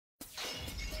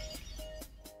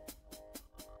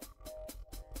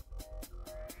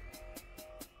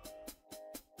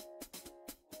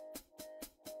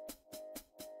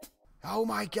Oh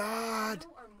my god!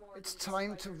 It's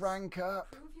time to rank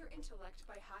up. Prove your intellect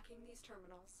by hacking these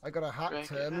terminals. I gotta hack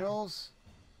terminals?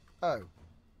 Oh.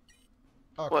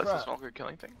 Oh What, crap. it's no longer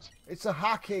killing things? It's a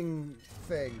hacking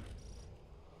thing.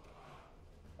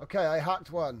 Okay, I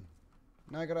hacked one.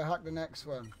 Now I gotta hack the next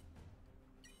one.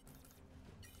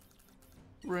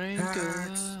 Rank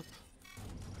up.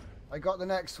 I got the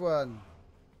next one.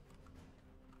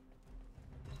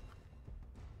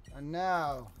 And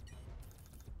now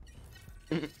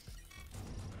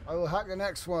I will hack the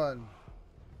next one.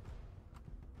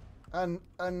 And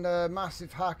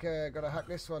massive hacker, gotta hack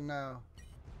this one now.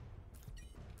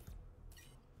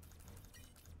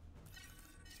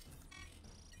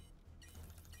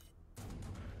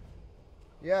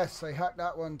 Yes, I hacked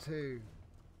that one too.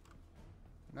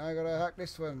 Now I gotta hack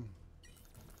this one.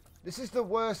 This is the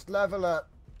worst level up.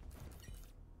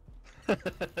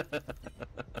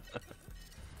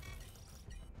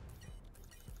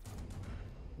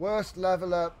 Worst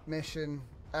level up mission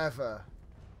ever.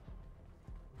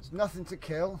 There's nothing to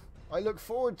kill. I look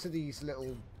forward to these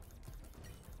little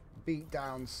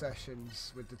beatdown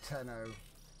sessions with the Tenno.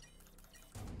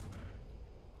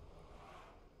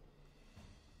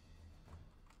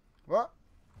 What?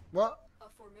 What? A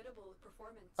formidable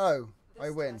performance. Oh, I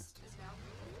This win. test is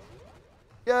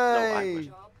now Yay!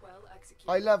 job well executed.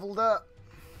 I leveled up.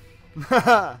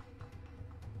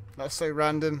 That's so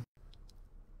random.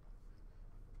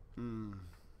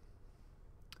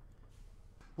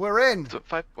 We're in. So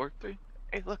 5, 4, 3.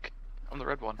 Hey, look, I'm the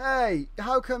red one. Hey,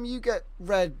 how come you get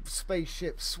red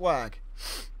spaceship swag?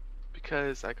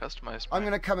 Because I customized. I'm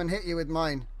mine. gonna come and hit you with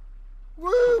mine.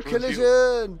 Woo! Who's you?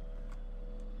 Collision!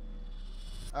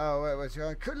 Oh, wait, where's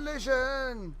your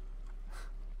collision?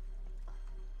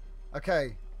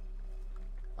 Okay.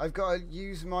 I've got to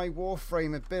use my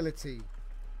Warframe ability.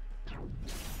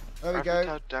 There we I go. forgot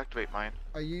how to activate mine.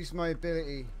 I used my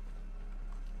ability.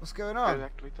 What's going How to on?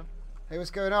 activate them? Hey, what's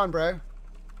going on, bro?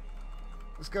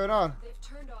 What's going on? They've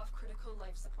turned off critical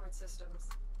life support systems.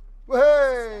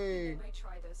 Hey! They might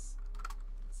try this.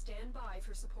 Stand by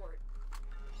for support.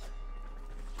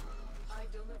 I've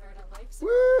delivered a life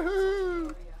support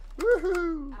Woohoo! area.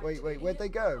 Woohoo! Wait, where'd they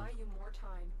go? Buy you more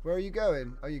time. Where are you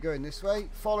going? Are you going this way?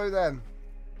 Follow them.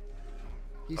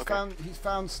 He's Okay.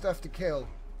 found stuff to kill.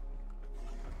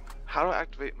 How do I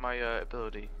activate my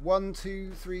ability? 1,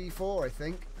 2, 3, 4, I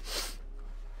think.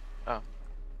 Oh.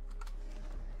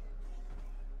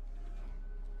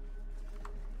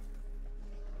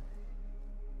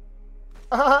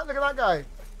 Look at that guy.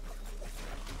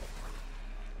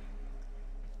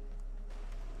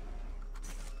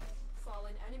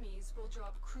 Fallen enemies will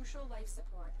drop crucial life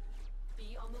support.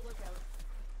 Be on the lookout.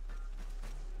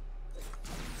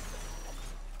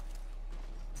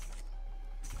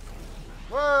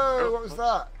 Whoa, what was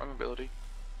that? Wrong ability.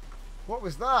 What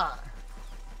was that?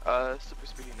 Super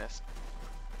speediness.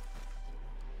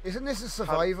 Isn't this a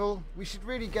survival? We should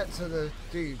really get to the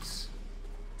dudes.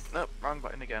 Nope, wrong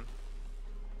button again.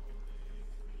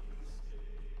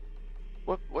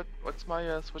 What's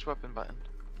my switch weapon button?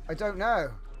 I don't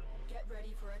know. Get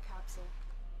ready for a capsule.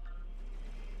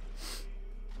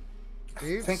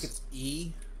 Dudes? I think it's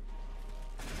E.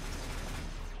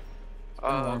 Been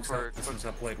a long time since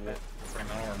I played Warframe.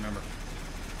 I don't remember.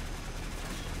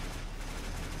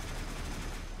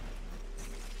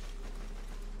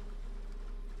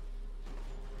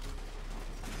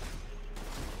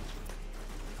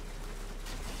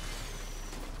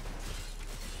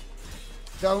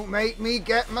 Don't make me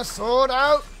get my sword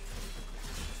out.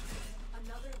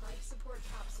 Another life support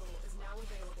capsule is now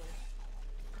available.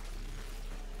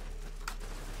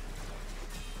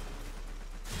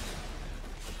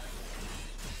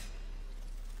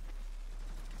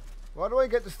 Why do I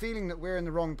get the feeling that we're in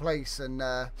the wrong place and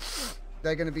they're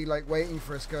going to be like waiting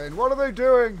for us going, what are they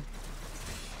doing?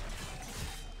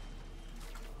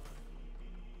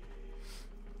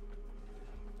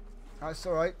 That's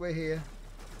alright, we're here.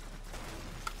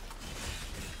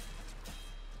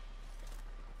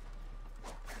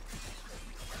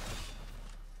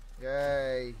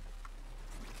 Yay.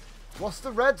 What's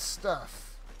the red stuff?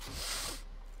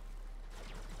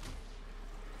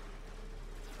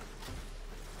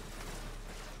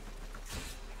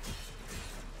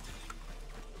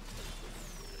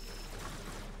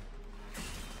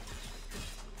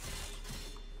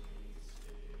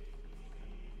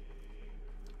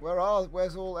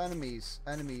 Where's all enemies?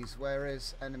 Enemies, where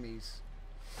is enemies?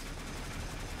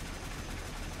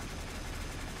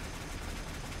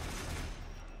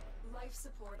 Life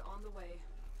support on the way.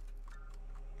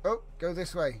 Oh, go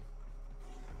this way.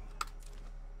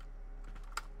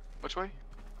 Which way?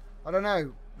 I don't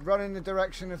know. Run in the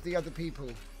direction of the other people.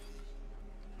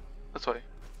 That's why.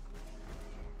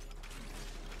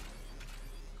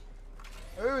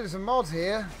 Oh, there's a mod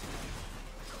here.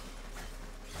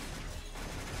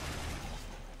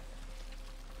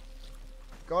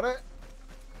 Got it?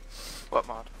 What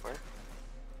mod? Where?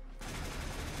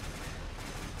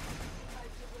 I've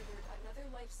delivered another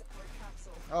life support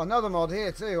capsule. Oh, another mod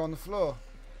here too, on the floor.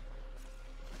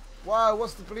 Wow,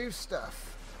 what's the blue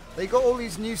stuff? They got all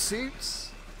these new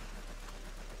suits?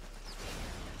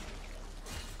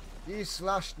 You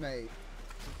slashed me.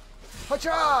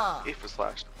 Hacha! If was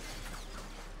slashed.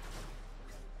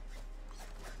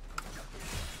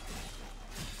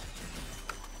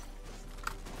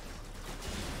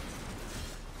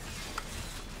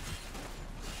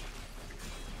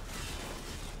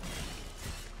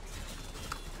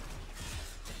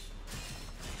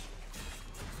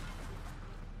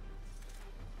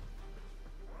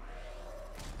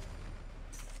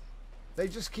 They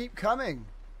just keep coming.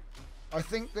 I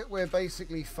think that we're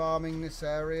basically farming this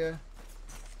area.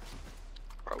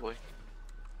 Probably.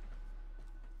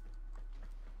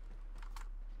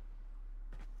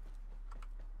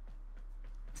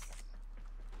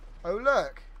 Oh,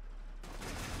 look.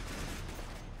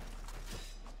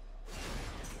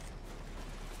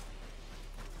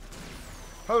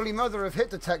 Holy mother of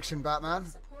hit detection, Batman.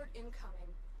 Support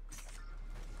incoming.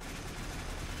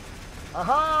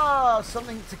 Aha!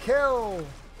 Something to kill.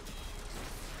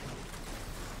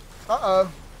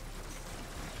 Uh-oh.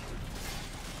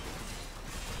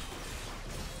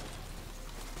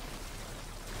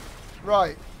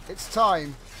 Right, it's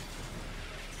time.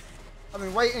 I've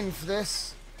been waiting for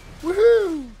this.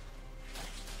 Woohoo!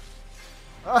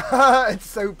 It's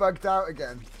so bugged out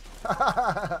again.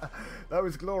 That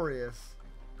was glorious.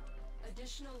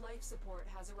 Additional life support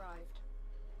has arrived.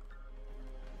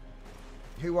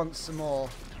 Who wants some more?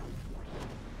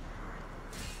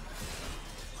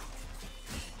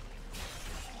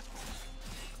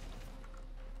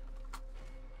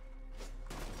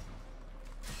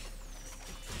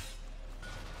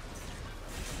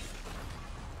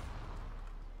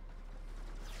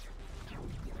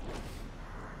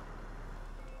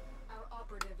 Our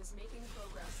operative is making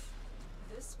progress.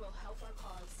 This will help our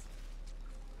cause.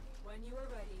 When you are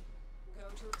ready, go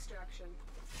to extraction.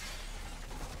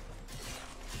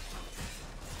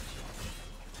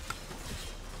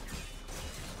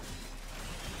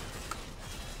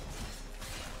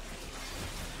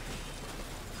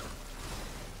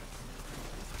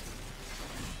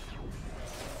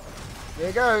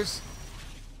 Here goes.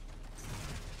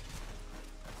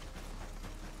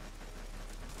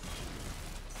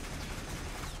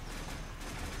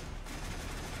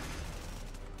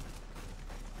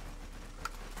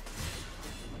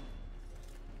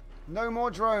 No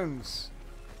more drones.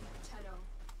 Tenno,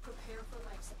 prepare for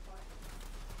life supply.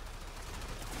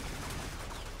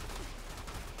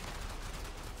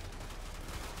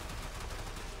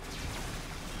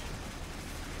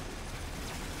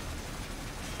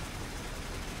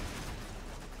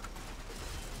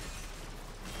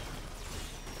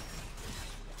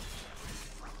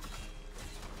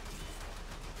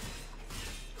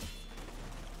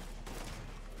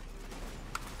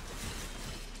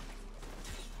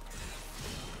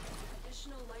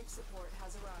 Additional life support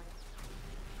has arrived.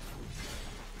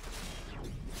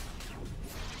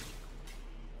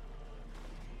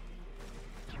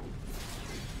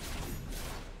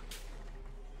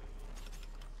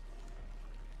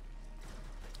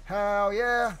 Hell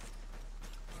yeah.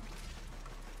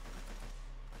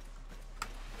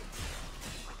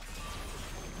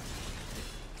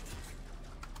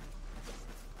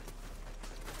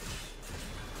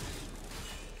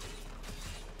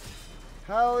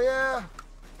 Hell yeah.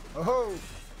 Oh.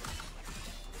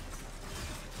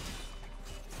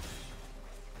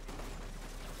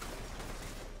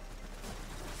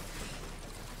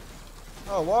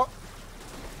 Oh, what?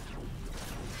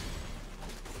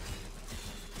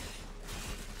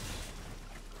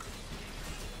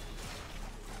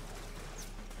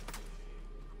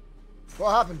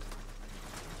 What happened?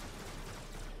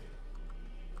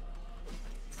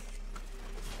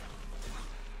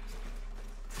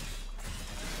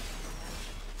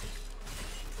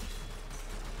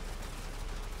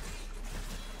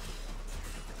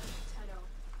 Tenno,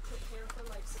 prepare for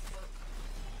life support.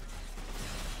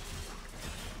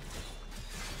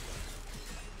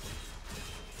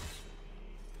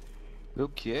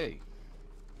 Okay.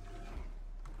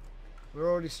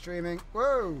 We're already streaming.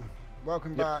 Whoa!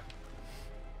 Welcome Yep. back.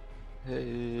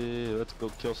 Hey, let's go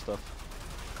kill stuff.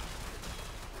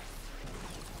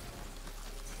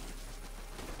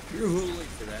 You're a little late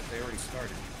for that. They already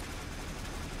started.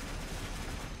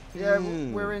 Yeah,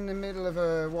 we're in the middle of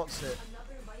a what's it?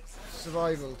 Another life support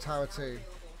Survival, Tower 2.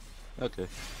 Okay.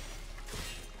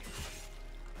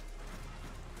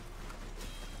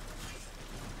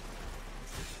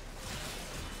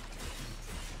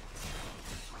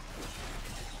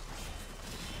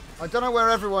 I don't know where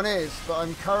everyone is, but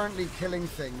I'm currently killing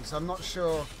things. I'm not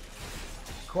sure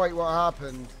quite what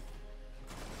happened.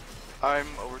 I'm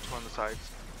over to one of the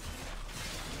sides.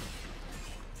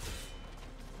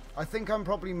 I think I'm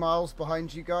probably miles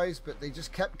behind you guys, but they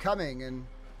just kept coming and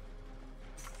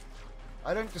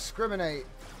I don't discriminate.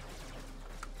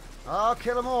 I'll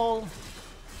kill them all.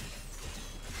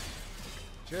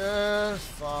 Just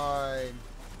fine.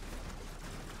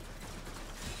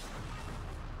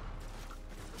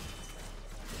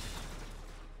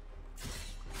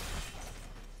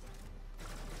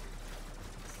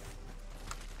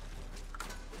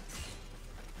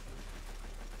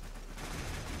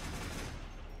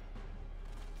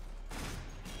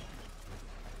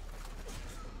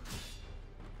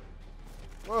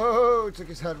 Whoa, took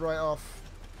his head right off.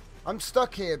 I'm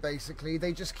stuck here, basically.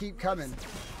 They just keep coming.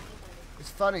 It's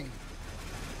funny.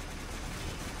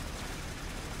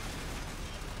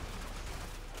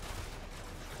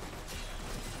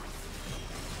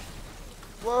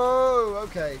 Whoa,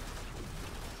 okay.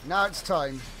 Now it's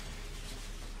time.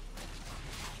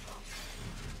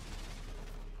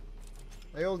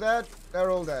 They all dead? They're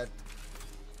all dead.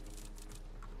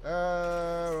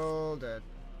 They're all dead.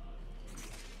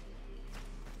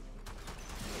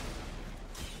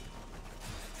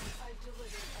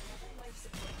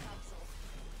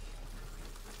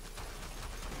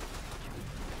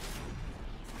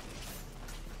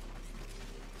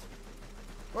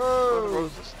 What Whoa!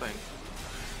 was this thing?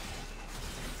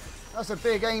 That's a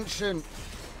big ancient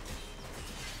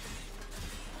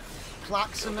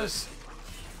Plaximus.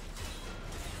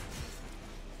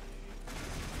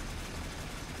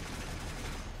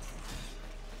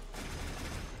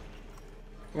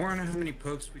 I want to know how many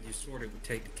pokes with your sword it would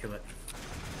take to kill it.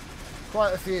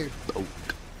 Quite a few. Oh.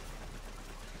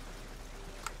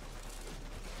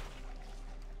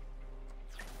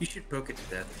 You should poke it to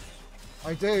death.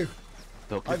 I do.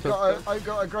 Poke I've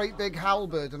got a great big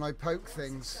halberd and I poke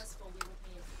things. Successful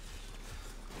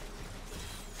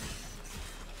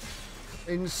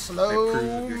we would need. In I approve slow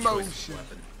of your choice of motion.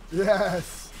 weapon.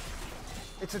 Yes.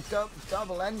 It's a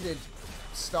double-ended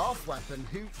staff weapon.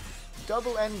 Who?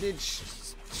 Double-ended.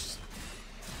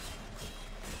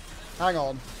 Hang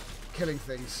on. Killing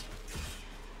things.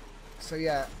 So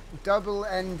yeah,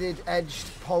 double-ended edged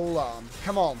polearm.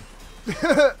 Come on. Get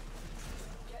ready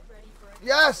for it.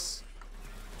 Yes.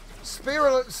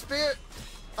 Spear.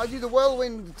 I do the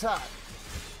whirlwind attack.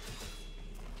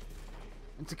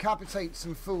 And decapitate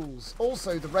some fools.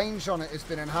 Also, the range on it has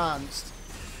been enhanced.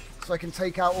 So I can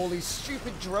take out all these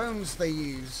stupid drones they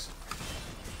use.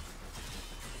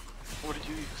 What are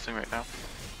you using right now?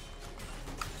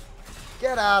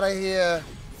 Get out of here.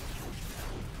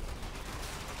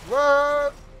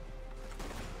 Whoa.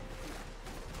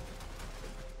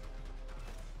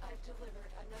 I've delivered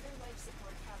another life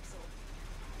support capsule.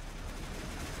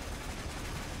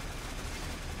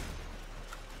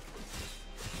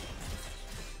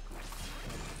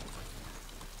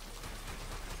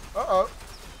 Uh-oh.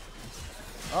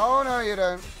 Oh, no, you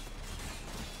don't.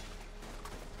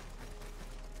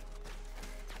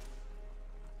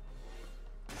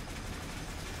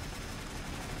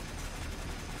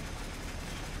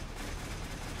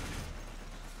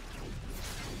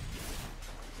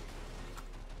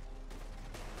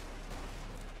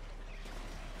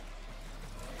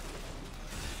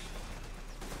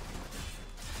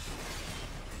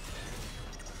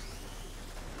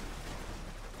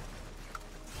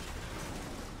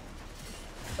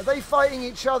 Are they fighting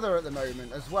each other at the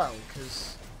moment as well?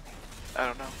 Because... I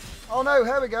don't know. Oh no,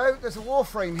 here we go. There's a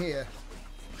Warframe here.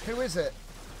 Who is it?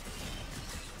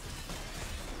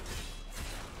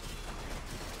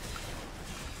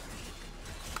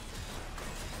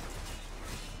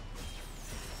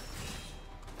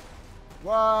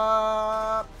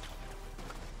 What?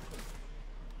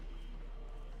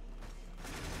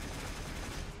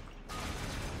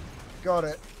 Got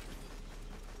it.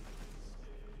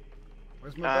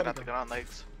 Where's my buddy Nothing gone? on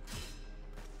legs.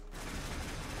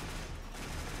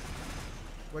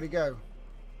 Where'd he go?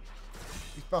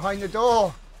 He's behind the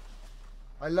door.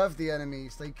 I love the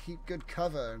enemies. They keep good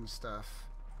cover and stuff.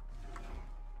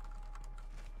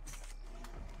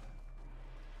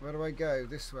 Where do I go?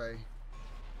 This way.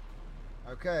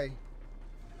 Okay.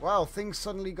 Wow, things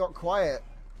suddenly got quiet.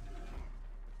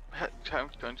 I'm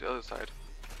going to the other side.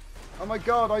 Oh my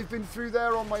god, I've been through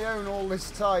there on my own all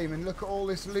this time and look at all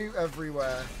this loot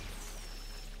everywhere.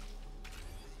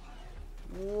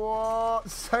 What?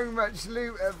 So much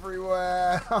loot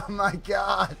everywhere. Oh my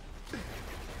god.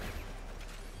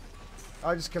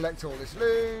 I just collect all this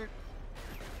loot.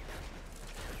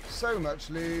 So much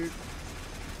loot.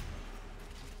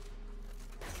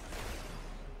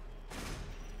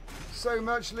 So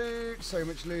much loot, so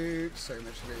much loot, so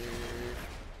much loot.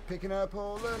 Picking up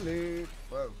all the loot.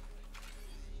 Whoa.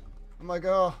 Oh my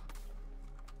god.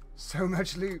 So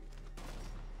much loot.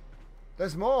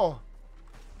 There's more.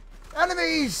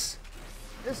 Enemies!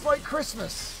 It's like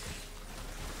Christmas.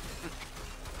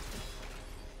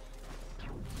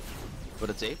 But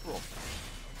it's April.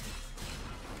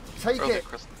 Take Early it,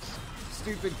 Christmas.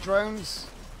 stupid drones.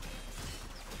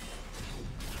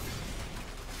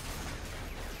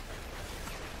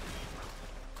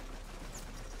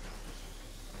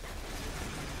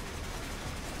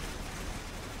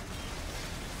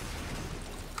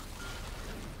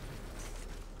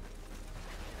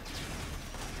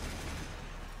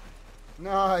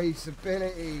 Nice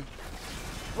ability.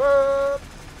 Whoa!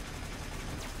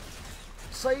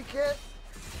 Take it.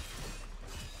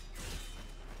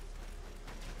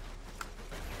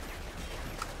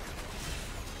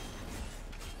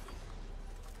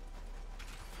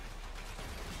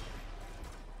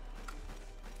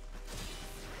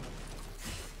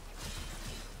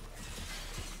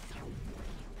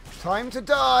 Time to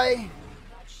die.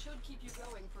 That should keep you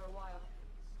going for a while.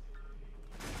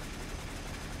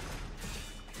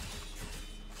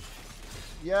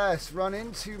 Yes, run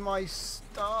into my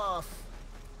stuff.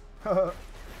 Hello.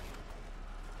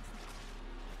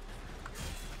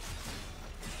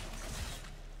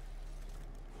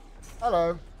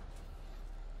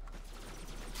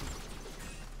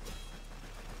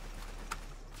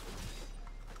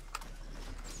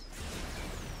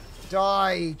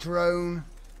 Die, drone.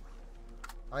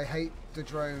 I hate the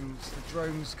drones. The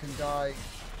drones can die.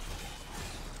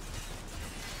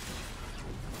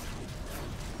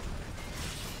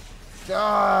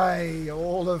 Die,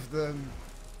 all of them.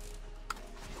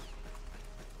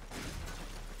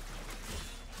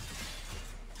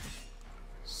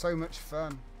 So much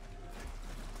fun.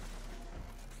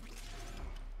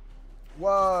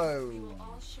 Whoa. We will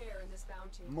all share in this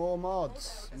bounty. More mods,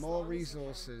 Hold out as more long as you can.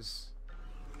 resources.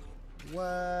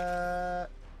 Where?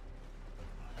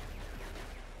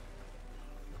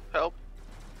 Help.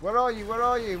 Where are you? Where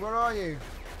are you? Where are you?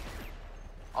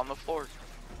 On the floor.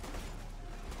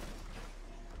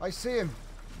 I see him.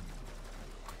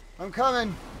 I'm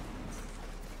coming.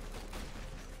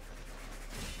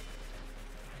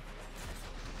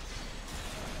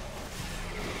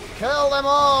 Kill them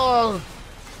all!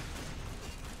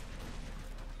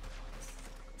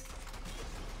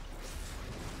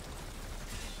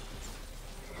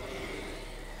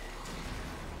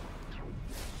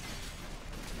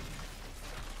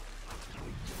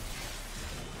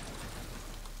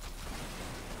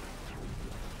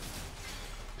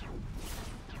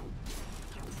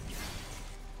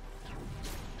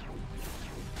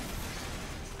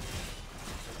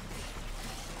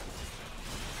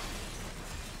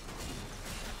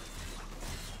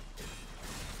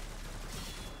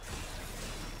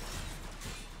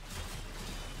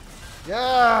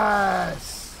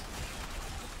 Yes!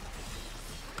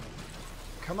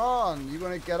 Come on, you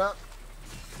want to get up?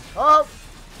 Oh!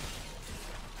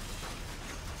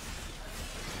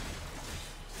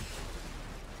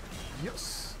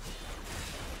 Yes!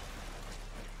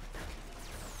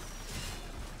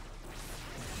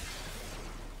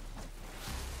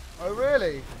 Oh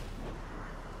really?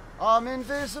 I'm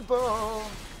invisible!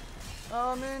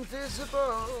 I'm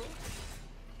invisible!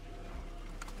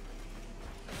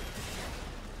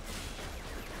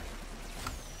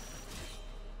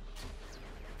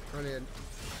 Brilliant.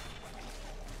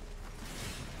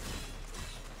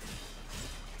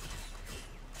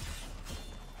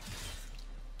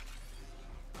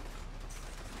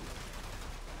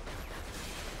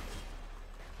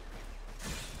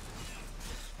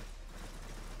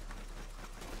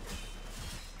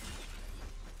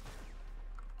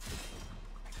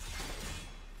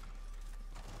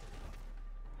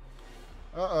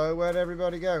 Uh-oh, where'd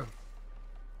everybody go?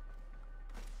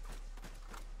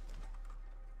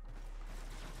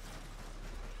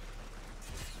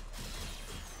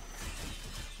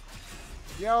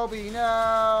 Yelby,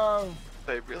 no!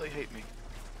 They really hate me.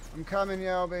 I'm coming,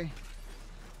 Yelby.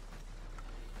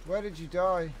 Where did you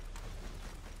die?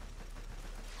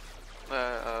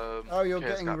 Oh, you're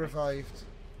Chaos getting got me. revived.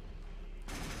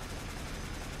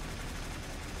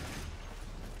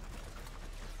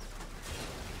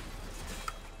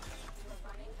 We're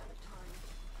running out of time.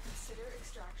 Consider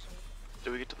extraction.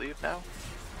 Do we get to leave now?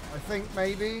 I think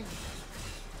maybe.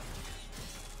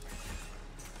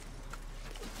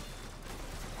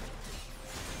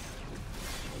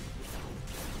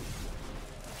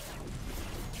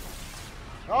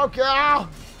 Okay! Life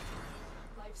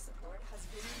support has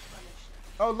been replenished.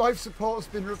 Oh, life support's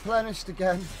been replenished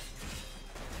again.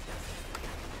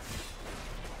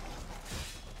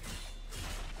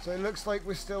 So it looks like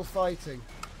we're still fighting.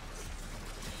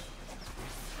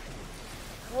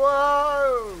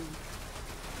 Whoa!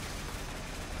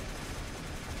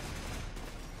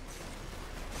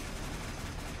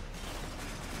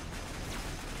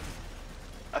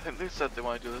 I think they said they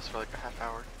want to do this for like a half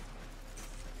hour.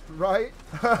 Right?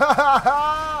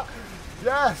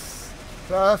 Yes!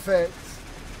 Perfect.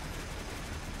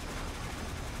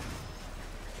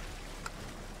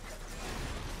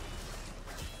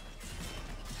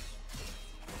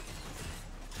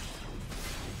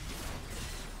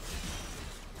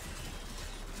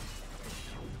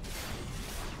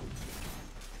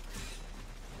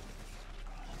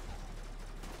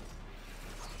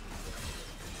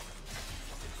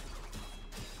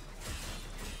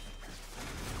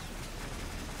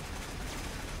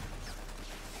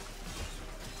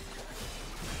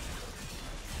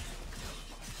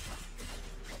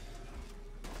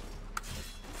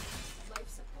 Life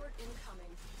support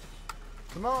incoming.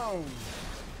 Come on.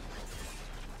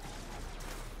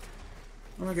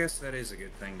 Well, I guess that is a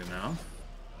good thing to know.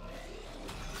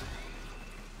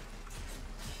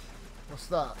 What's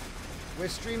that? We're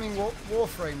streaming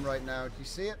Warframe right now. Do you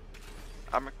see it?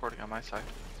 I'm recording on my side.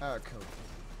 Oh, cool.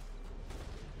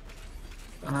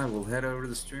 I will head over to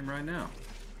the stream right now.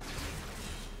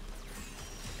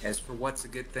 As for what's a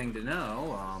good thing to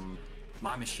know,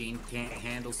 my machine can't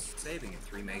handle saving a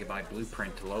 3 megabyte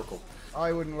blueprint to local.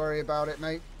 I wouldn't worry about it,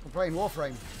 mate. We're playing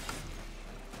Warframe.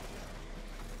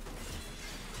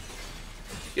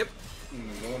 Yep.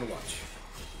 Going to watch.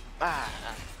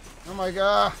 Ah! Oh my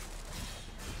god.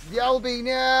 Yelby,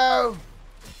 no!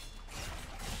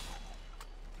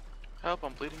 Help,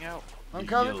 I'm bleeding out. I'm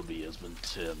coming. Yobi has been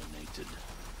terminated.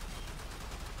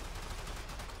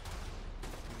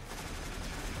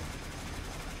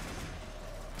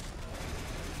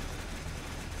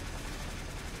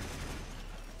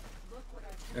 Look what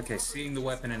I've Okay, seeing the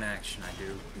weapon in action, I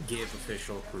do give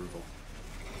official approval.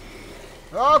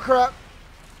 Oh crap!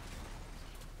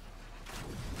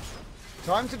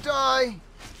 Time to die!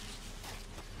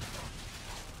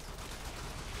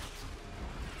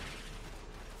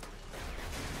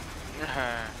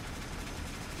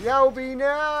 Yelby,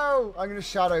 no! I'm gonna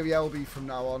shadow Yelby from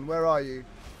now on. Where are you?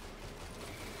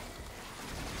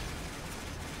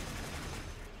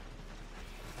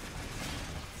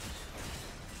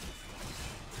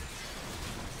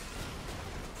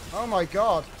 Oh my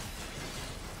god.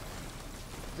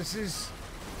 This is...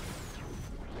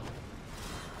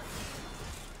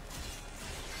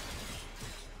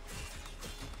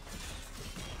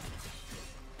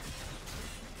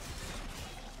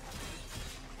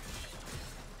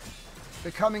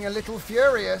 becoming a little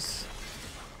furious.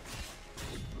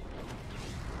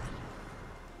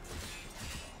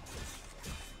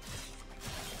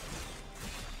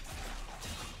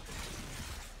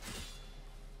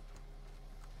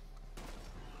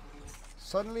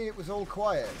 Suddenly it was all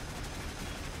quiet.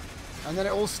 And then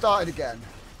it all started again.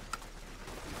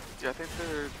 Yeah, I think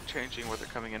they're changing where they're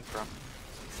coming in from.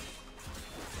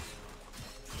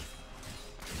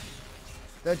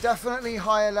 They're definitely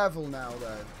higher level now,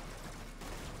 though.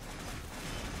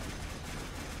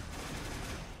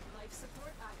 life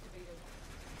support activated.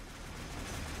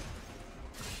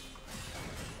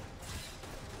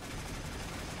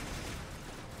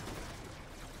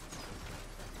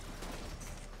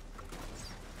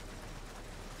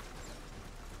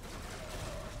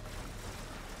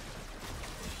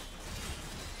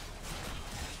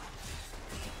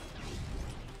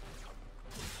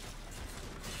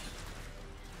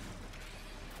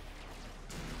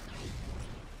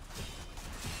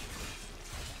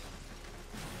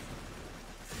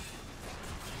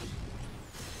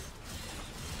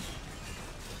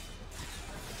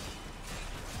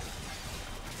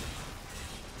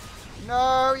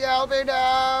 No, Yelby,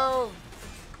 no!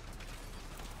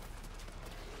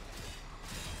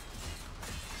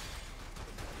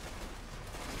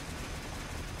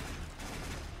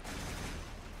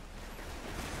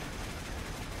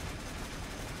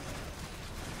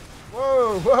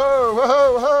 Whoa, whoa,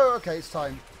 whoa, whoa! Okay, it's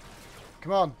time.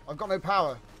 Come on, I've got no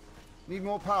power. Need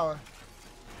more power.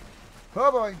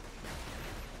 Oh boy.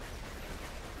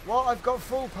 What? I've got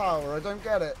full power, I don't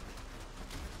get it.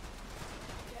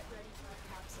 Get ready for a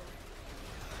capsule.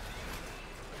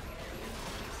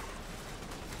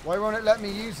 Why won't it let me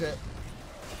use it?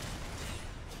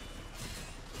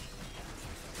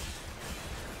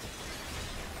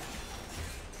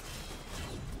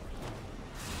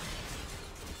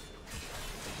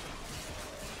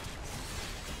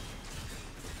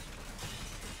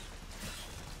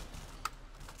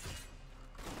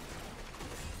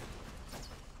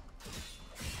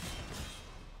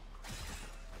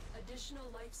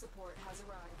 Additional life support has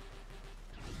arrived.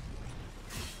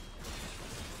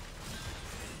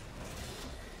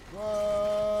 Whoa!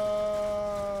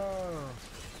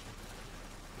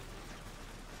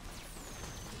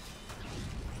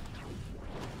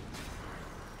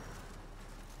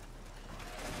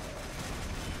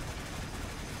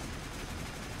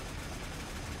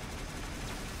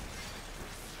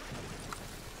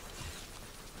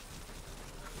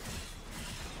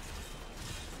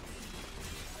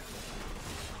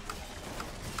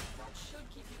 That should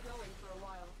keep you going for a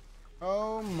while.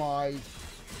 Oh my.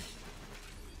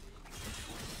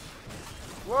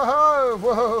 Whoa,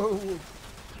 whoa.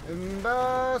 In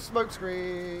the smoke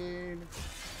screen.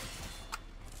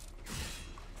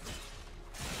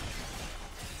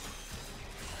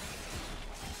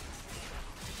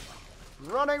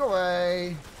 Running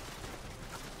away.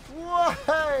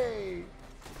 Way.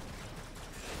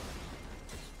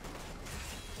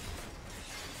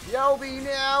 Yelby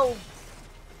now.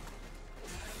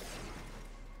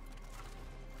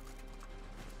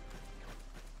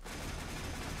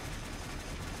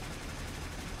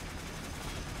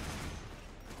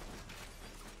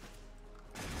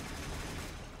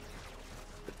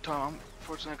 Tom,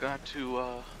 unfortunately, I got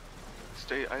to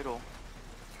stay idle.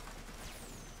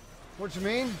 What do you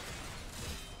mean?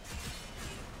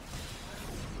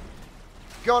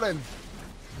 Got him.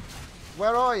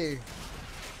 Where are you?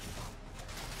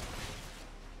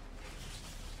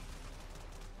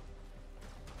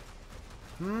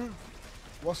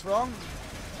 What's wrong?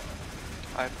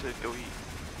 I have to go eat.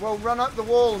 Well, run up the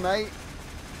wall, mate.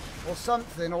 Or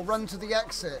something, or run to the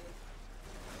exit.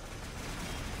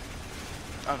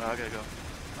 Oh no, I gotta go.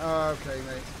 Okay,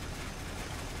 mate.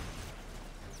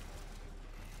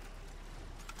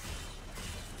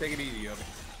 Take it easy, Yobi.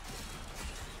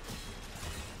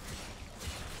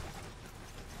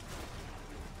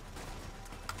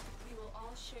 We will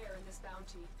all share in this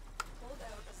bounty. Hold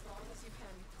out as long as you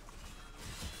can.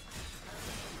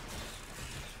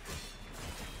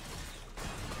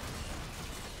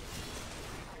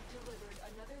 I've delivered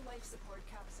another life support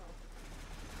capsule.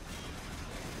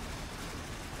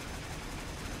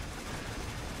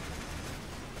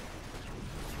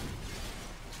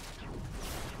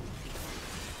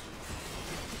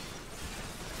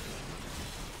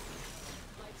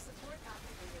 Life support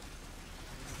activated.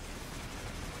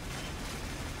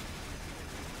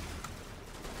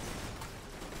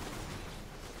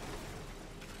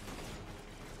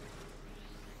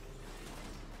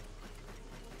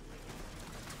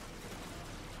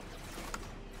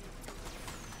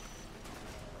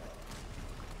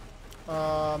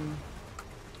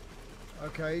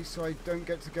 Okay, so I don't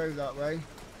get to go that way.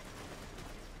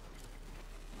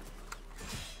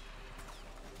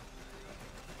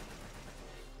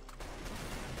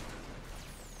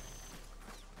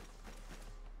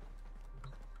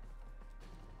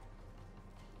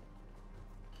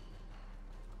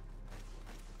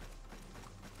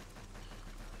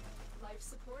 Life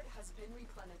support has been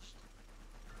replenished.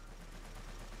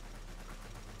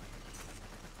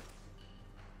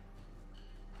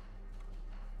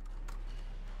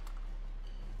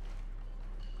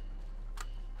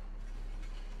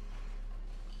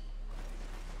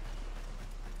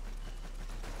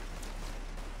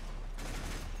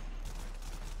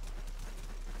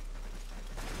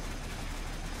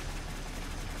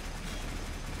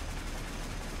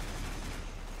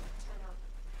 Tenna,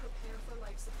 prepare for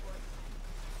life support.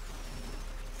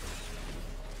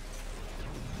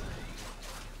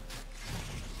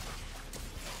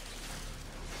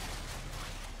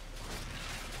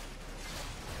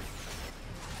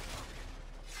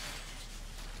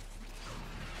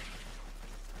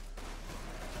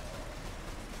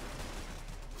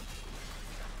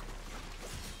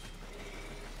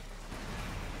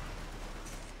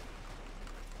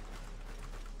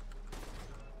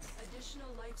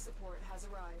 Additional life support has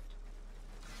arrived.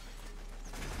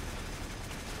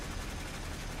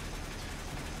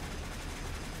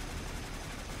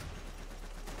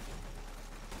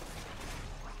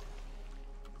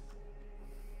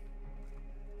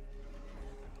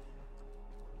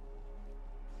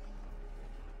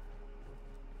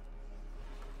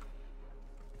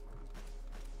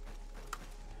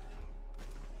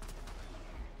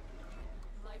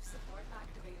 Life support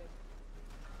activated.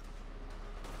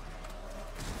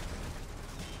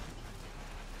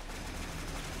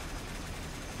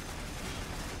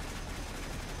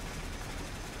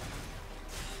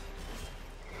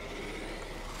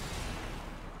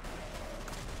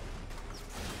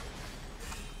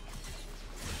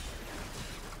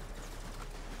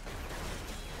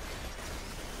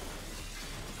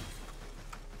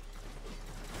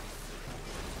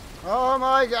 Oh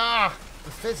my god!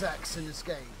 The physics in this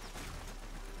game.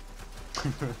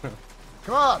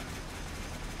 Come on!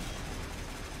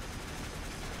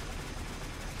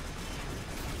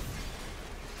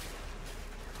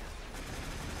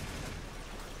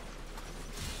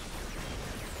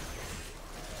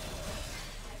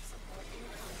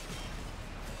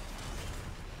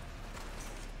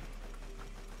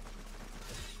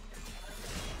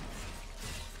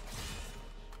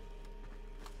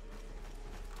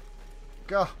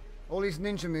 God, all these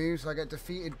ninja moves, I get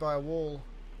defeated by a wall.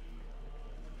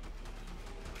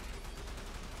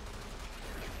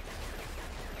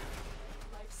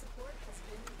 Life support has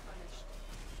been replenished.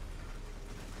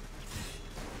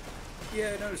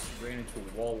 Yeah, I noticed you ran into a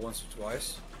wall once or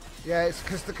twice. Yeah, it's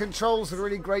because the controls are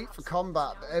really great for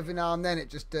combat, but every now and then it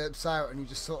just derps out and you're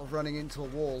just sort of running into a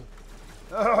wall.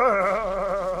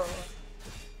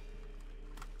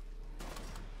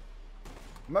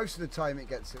 Most of the time it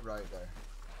gets it right, though.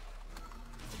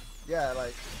 Yeah,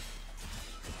 like...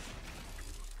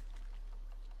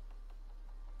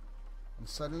 And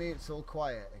suddenly it's all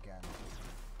quiet again.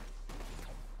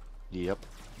 Yep.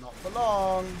 Not for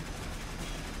long.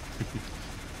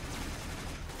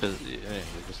 Yeah,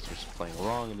 you're just playing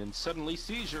along, and then suddenly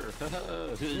seizure.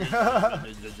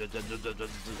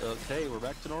 Okay, we're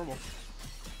back to normal.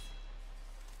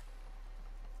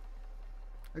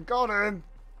 I got him.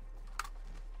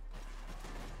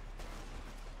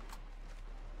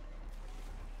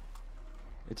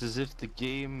 It's as if the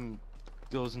game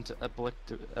goes into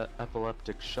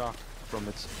epileptic shock from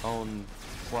its own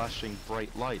flashing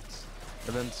bright lights,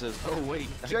 and then says, "Oh wait,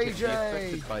 I can't be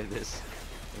affected by this,"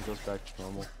 and goes back to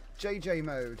normal. JJ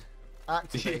mode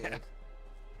activated. Yeah.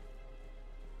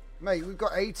 Mate, we've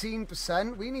got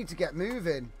 18%. We need to get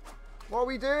moving. What are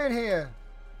we doing here?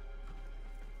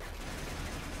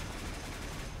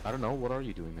 I don't know. What are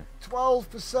you doing there? 12%.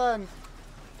 Life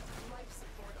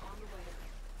support on the way.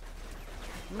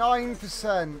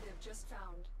 9%. They've just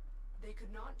found. They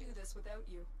could not do this without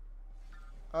you.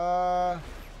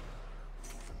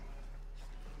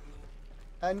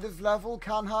 End of level,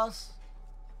 Canhas.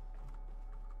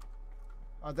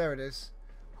 Oh, there it is.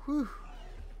 Whew.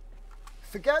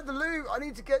 Forget the loot. I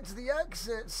need to get to the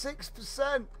exit.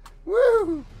 6%.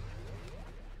 Woo!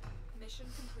 Mission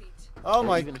complete. Oh Or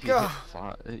my even if god.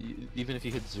 even if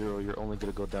you hit 0, you're only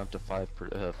gonna go down to 5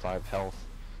 health,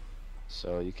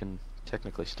 so you can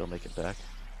technically still make it back.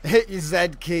 Hit your Z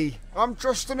key. I'm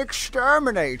just an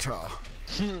exterminator.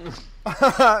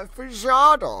 For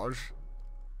Zardoz.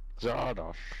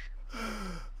 Zardoz.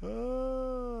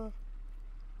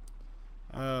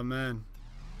 Oh man.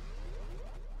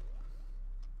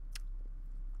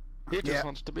 He just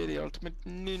wants to be the ultimate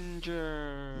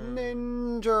ninja.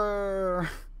 Ninja.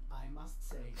 I must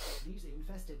say, these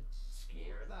infested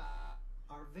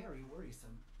are very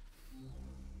worrisome.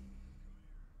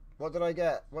 What did I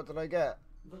get? What did I get?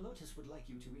 The Lotus would like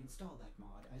you to install that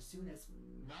mod as soon as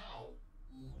now.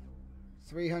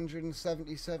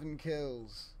 377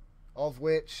 kills, of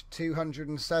which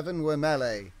 207 were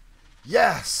melee.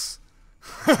 Yes!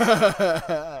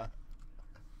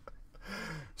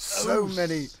 So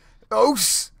many.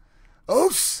 Os!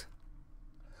 Os!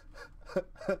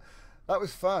 That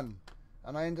was fun.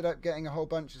 And I ended up getting a whole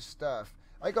bunch of stuff.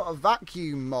 I got a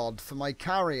vacuum mod for my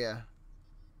carrier.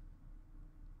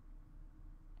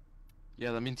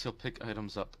 Yeah, that means he'll pick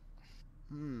items up.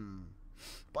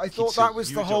 But I thought that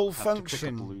was the whole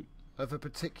function of a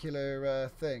particular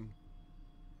thing.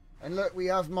 And look, we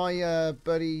have my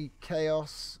buddy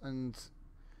Chaos and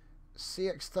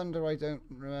CX Thunder. I don't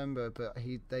remember, but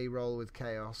they roll with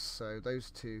Chaos, so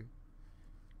those two.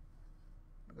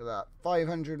 Look at that,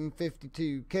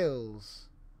 552 kills.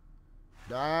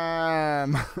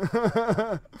 Damn.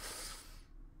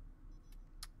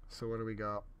 So what do we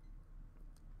got?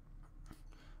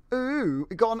 Ooh,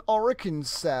 we got an Orokin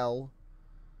cell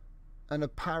and a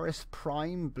Paris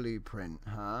Prime blueprint,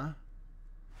 huh?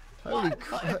 Holy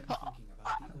crap.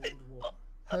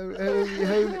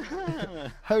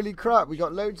 Holy crap, we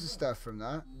got loads of stuff from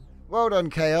that. Well done,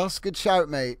 Chaos. Good shout,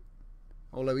 mate.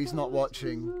 Although he's not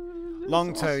watching.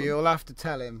 Longtoe, awesome. You'll have to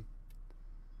tell him.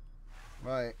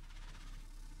 Right.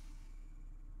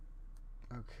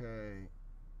 Okay.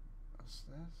 What's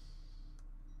this?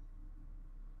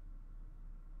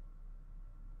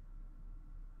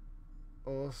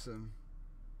 Awesome.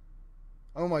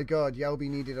 Oh my god, Yelby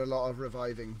needed a lot of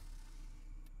reviving.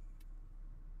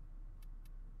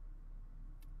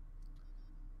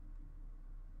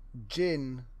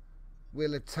 Jin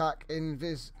will attack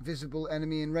invisible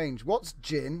enemy in range. What's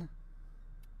Jin?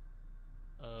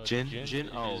 Jin?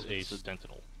 Oh, is a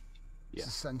sentinel. Yeah. It's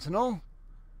a sentinel?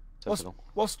 Sentinel.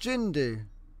 What's Jin do?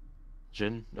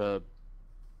 Jin,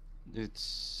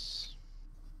 it's...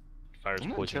 Fires I'm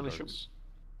not poison entirely darts. sure.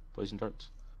 Poison darts.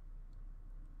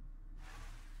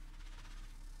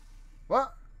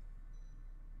 What?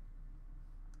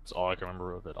 That's all I can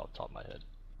remember of it off the top of my head.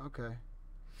 Okay.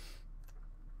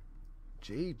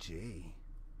 GG.